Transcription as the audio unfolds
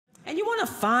want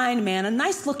a fine man, a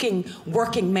nice-looking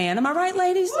working man. Am I right,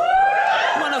 ladies?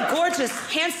 You want a gorgeous,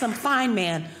 handsome, fine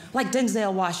man like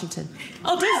Denzel Washington.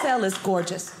 Oh, Denzel is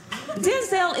gorgeous.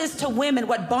 Denzel is to women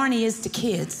what Barney is to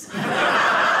kids.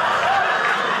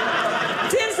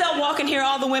 Denzel walk in here,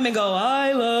 all the women go,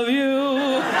 I love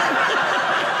you.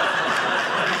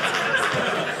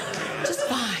 Just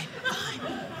fine.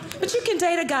 But you can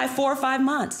date a guy 4 or 5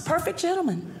 months. Perfect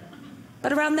gentleman.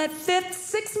 But around that 5th,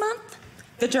 6th month,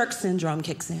 the jerk syndrome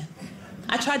kicks in.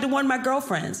 I tried to warn my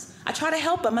girlfriends. I try to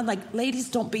help them. I'm like, ladies,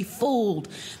 don't be fooled.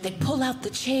 They pull out the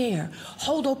chair,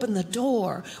 hold open the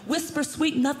door, whisper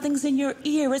sweet nothings in your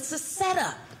ear. It's a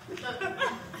setup.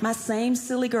 My same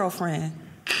silly girlfriend.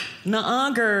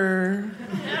 Nuh-uh, girl.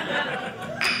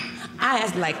 I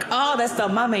was like, oh, that's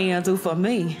something my man do for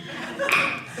me.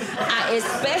 I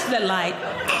especially like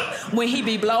when he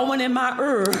be blowing in my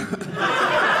ear.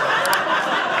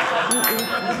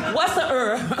 What's a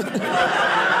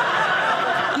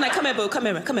I'm like, come here, boo, come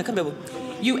here, boo.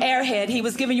 You airhead, he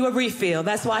was giving you a refill.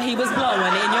 That's why he was blowing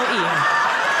in your ear.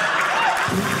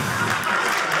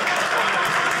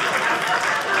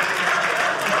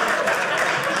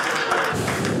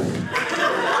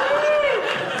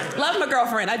 Love my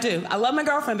girlfriend, I do. I love my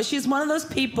girlfriend, but she's one of those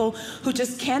people who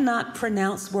just cannot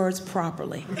pronounce words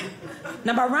properly.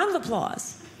 Now, by round of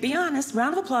applause, be honest,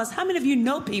 round of applause, how many of you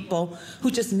know people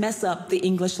who just mess up the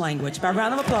English language? By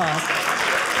round of applause.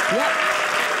 Yep.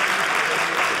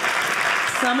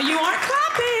 Some of you aren't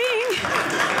clapping.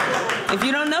 If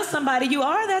you don't know somebody, you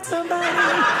are that somebody.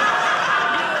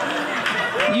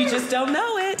 You just don't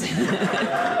know it.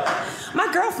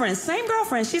 My girlfriend, same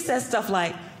girlfriend, she says stuff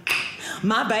like,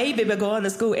 my baby been going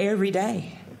to school every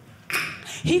day.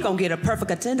 He gonna get a perfect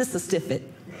attendance certificate.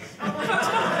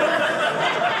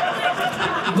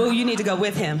 Boo, you need to go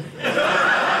with him.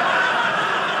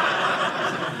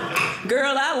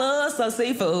 Girl, I love some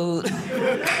seafood.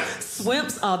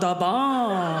 Swimps are the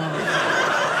bomb.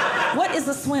 What is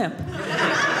a swimp?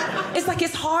 It's like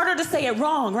it's harder to say it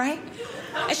wrong, right?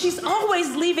 And she's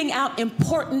always leaving out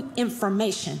important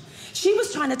information. She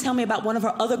was trying to tell me about one of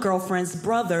her other girlfriend's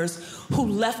brothers who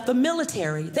left the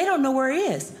military. They don't know where he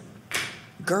is.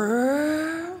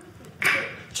 Girl,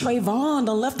 Trayvon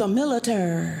done left the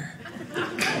military.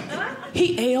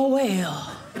 He AOL.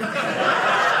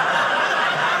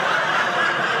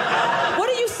 What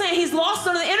are you saying? He's lost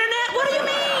on the internet? What do you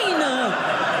mean?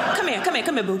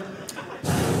 Come here, boo.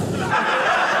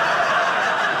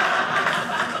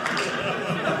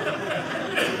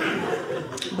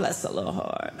 Bless her little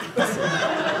heart.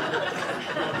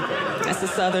 That's a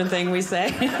Southern thing we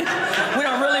say. We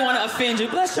don't really want to offend you.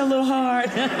 Bless your little heart.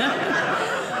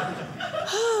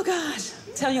 Oh, gosh.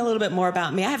 Tell you a little bit more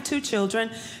about me. I have 2 children,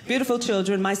 beautiful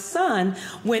children. My son,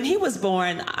 when he was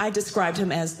born, I described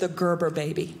him as the Gerber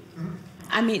baby.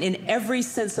 I mean, in every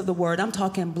sense of the word. I'm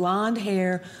talking blonde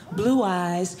hair, blue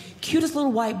eyes, cutest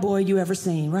little white boy you ever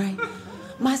seen, right?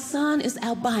 My son is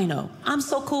albino. I'm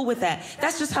so cool with that.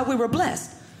 That's just how we were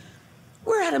blessed.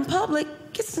 We're out in public,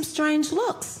 get some strange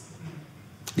looks.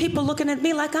 People looking at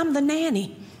me like I'm the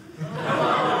nanny.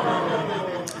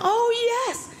 Oh,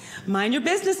 yes. Mind your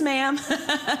business, ma'am.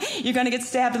 You're gonna get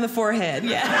stabbed in the forehead.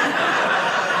 Yeah.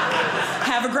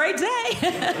 Have a great day.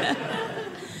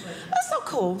 That's so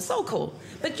cool, so cool.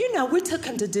 But you know, we took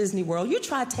him to Disney World. You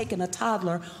try taking a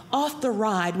toddler off the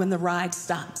ride when the ride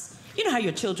stops. You know how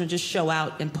your children just show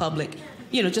out in public,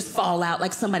 you know, just fall out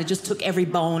like somebody just took every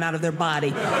bone out of their body,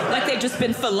 like they've just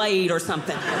been filleted or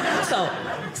something. So,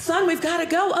 son, we've got to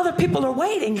go. Other people are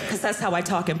waiting, because that's how I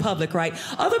talk in public, right?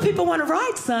 Other people want to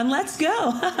ride, son. Let's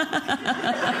go.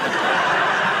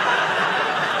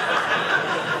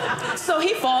 So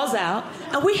he falls out,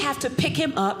 and we have to pick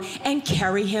him up and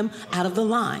carry him out of the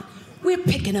line. We're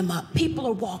picking him up. People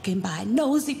are walking by.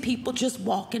 Nosy people just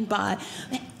walking by.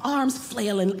 Arms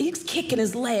flailing. He's kicking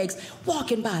his legs,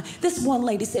 walking by. This one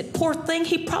lady said, poor thing,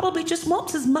 he probably just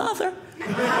wants his mother.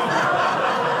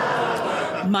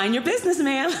 Mind your business,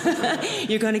 ma'am.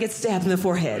 You're going to get stabbed in the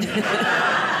forehead.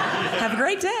 Have a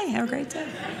great day. Have a great day.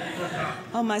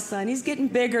 Oh, my son, he's getting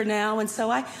bigger now, and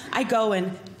so I go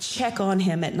and check on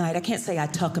him at night. I can't say I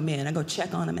tuck him in. I go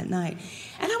check on him at night.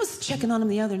 And I was checking on him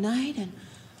the other night, and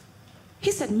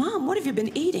he said, Mom, what have you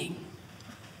been eating?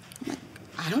 I'm like,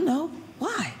 I don't know.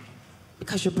 Why?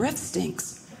 Because your breath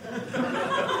stinks.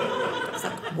 It's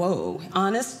like, whoa.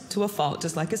 Honest to a fault,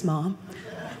 just like his mom.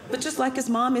 But just like his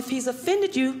mom, if he's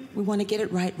offended you, we want to get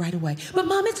it right away. But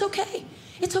Mom, it's okay.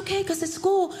 It's okay, because at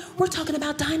school, we're talking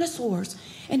about dinosaurs,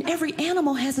 and every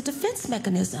animal has a defense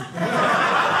mechanism.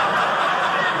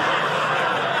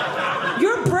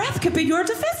 Your breath could be your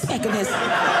defense mechanism.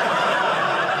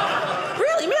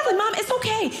 Really, Mom, it's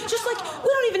okay. Just like, we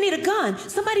don't even need a gun.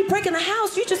 Somebody breaking the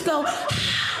house, you just go,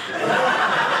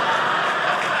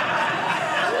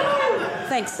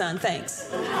 thanks, son, thanks.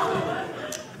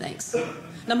 Thanks.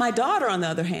 Now, my daughter, on the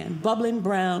other hand, bubbling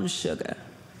brown sugar,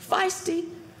 feisty,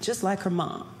 just like her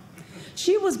mom.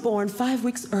 She was born 5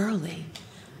 weeks early,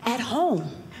 at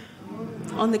home,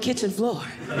 on the kitchen floor.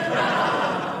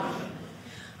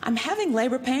 I'm having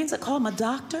labor pains. I called my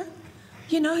doctor.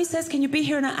 You know, he says, can you be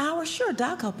here in an hour? Sure,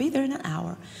 doc, I'll be there in an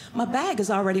hour. My bag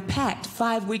is already packed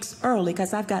 5 weeks early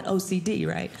because I've got OCD,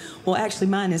 right? Well, actually,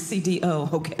 mine is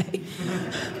CDO, okay?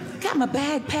 Got my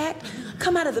bag packed,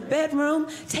 come out of the bedroom,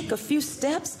 take a few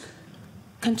steps.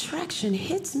 Contraction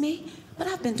hits me, but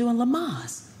I've been doing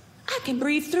Lamaze. I can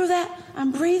breathe through that.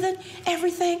 I'm breathing,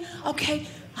 everything. Okay,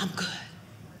 I'm good.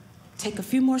 Take a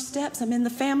few more steps. I'm in the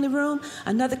family room.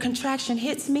 Another contraction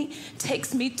hits me,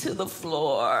 takes me to the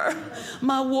floor.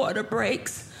 My water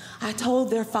breaks. I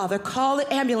told their father, call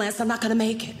the ambulance. I'm not going to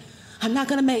make it. I'm not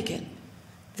going to make it.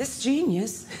 This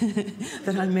genius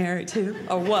that I'm married to,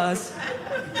 or was,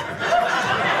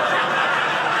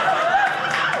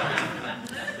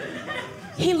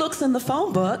 he looks in the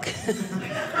phone book.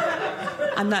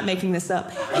 I'm not making this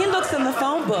up. He looks in the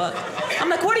phone book. I'm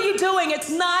like, what are you doing? It's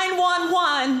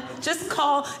 911. Just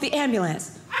call the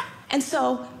ambulance. And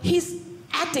so he's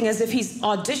acting as if he's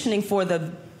auditioning for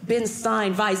the Ben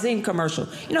Stein Visine commercial.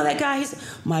 You know that guy? He's,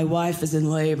 my wife is in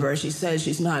labor. She says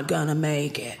she's not gonna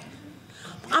make it.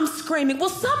 I'm screaming, will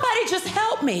somebody just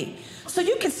help me? So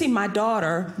you can see my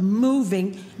daughter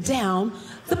moving down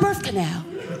the birth canal.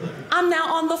 I'm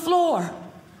now on the floor.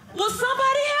 Will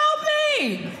somebody help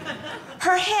me?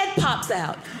 Her head pops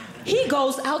out. He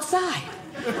goes outside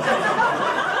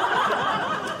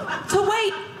to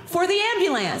wait for the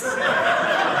ambulance.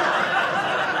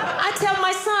 I tell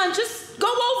my son, just go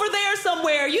over there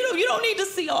somewhere. You don't need to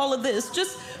see all of this.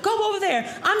 Just go over there.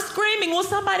 I'm screaming, will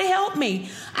somebody help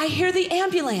me? I hear the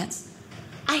ambulance.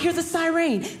 I hear the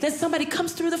siren. Then somebody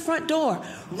comes through the front door,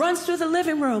 runs through the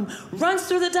living room, runs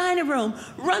through the dining room,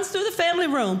 runs through the family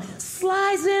room,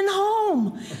 slides in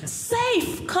home,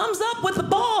 safe, comes up with a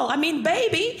ball,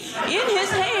 baby, in his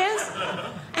hands.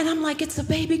 And I'm like, it's a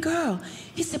baby girl.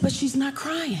 He said, but she's not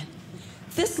crying.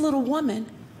 This little woman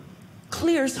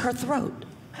clears her throat.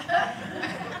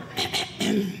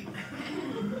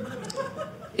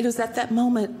 It was at that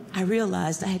moment I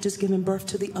realized I had just given birth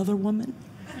to the other woman.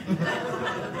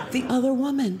 The other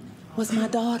woman was my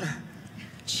daughter.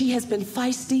 She has been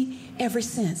feisty ever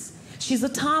since. She's a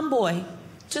tomboy,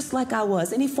 just like I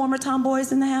was. Any former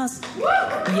tomboys in the house?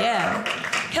 Yeah.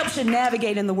 Helps you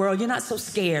navigate in the world. You're not so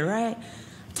scared, right?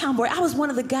 Tomboy. I was one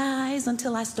of the guys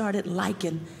until I started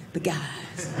liking the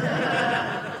guys.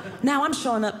 Now I'm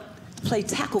showing up to play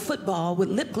tackle football with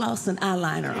lip gloss and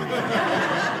eyeliner on.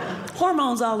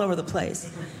 Hormones all over the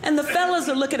place. And the fellas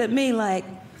are looking at me like,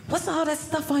 what's all that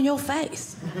stuff on your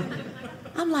face?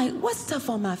 I'm like, what stuff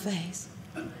on my face?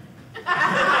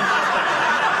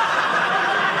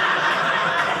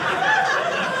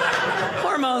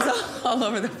 Hormones all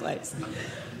over the place.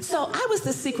 So I was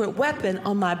the secret weapon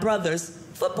on my brother's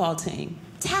football team,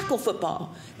 tackle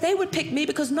football. They would pick me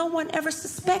because no one ever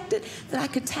suspected that I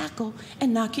could tackle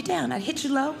and knock you down. I'd hit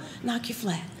you low, knock you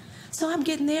flat. So I'm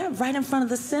getting there right in front of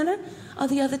the center of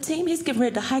the other team. He's getting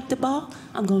ready to hike the ball.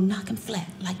 I'm going to knock him flat,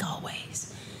 like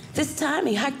always. This time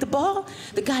he hiked the ball.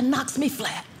 The guy knocks me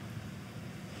flat.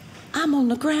 I'm on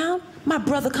the ground. My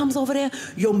brother comes over there.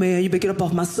 Yo, man, you better get up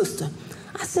off my sister.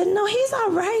 I said, no, he's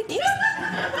all right.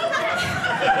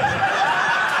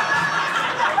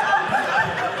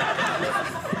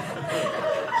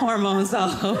 Hormones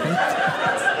all over.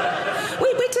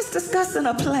 We just discussing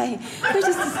a play. We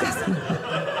just discussing a play.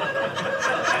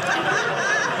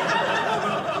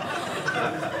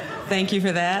 Thank you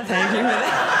for that. Thank you for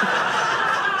that.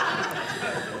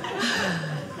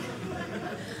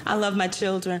 I love my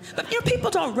children. But people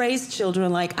don't raise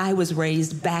children like I was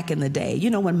raised back in the day. You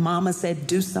know, when mama said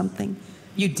do something,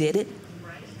 you did it.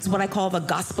 It's what I call the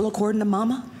gospel according to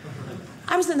mama.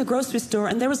 I was in the grocery store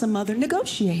and there was a mother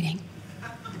negotiating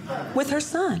with her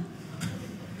son.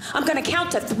 I'm gonna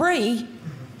count to 3.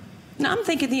 Now I'm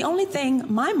thinking the only thing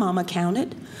my mama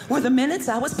counted were the minutes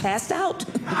I was passed out.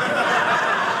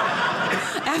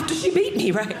 After she beat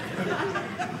me, right?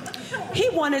 He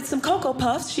wanted some Cocoa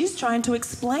Puffs. She's trying to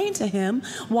explain to him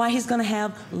why he's gonna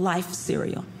have Life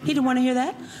cereal. He didn't want to hear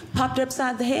that. Popped her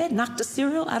upside the head, knocked the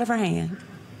cereal out of her hand.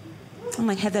 I'm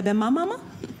like, had that been my mama?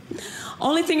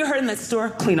 Only thing you heard in that store,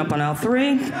 clean up on aisle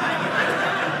 3.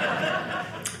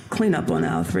 Clean up on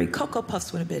aisle 3. Cocoa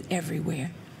Puffs would have been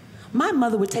everywhere. My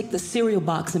mother would take the cereal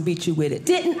box and beat you with it.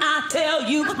 Didn't I tell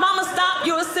you? Mama, stop,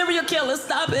 you're a serial killer,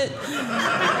 stop it.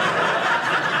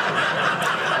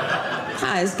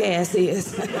 High as gas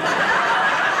is.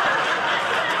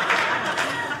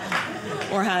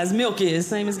 Or high as milk is,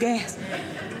 same as gas.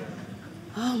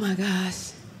 Oh my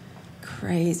gosh,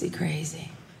 crazy, crazy.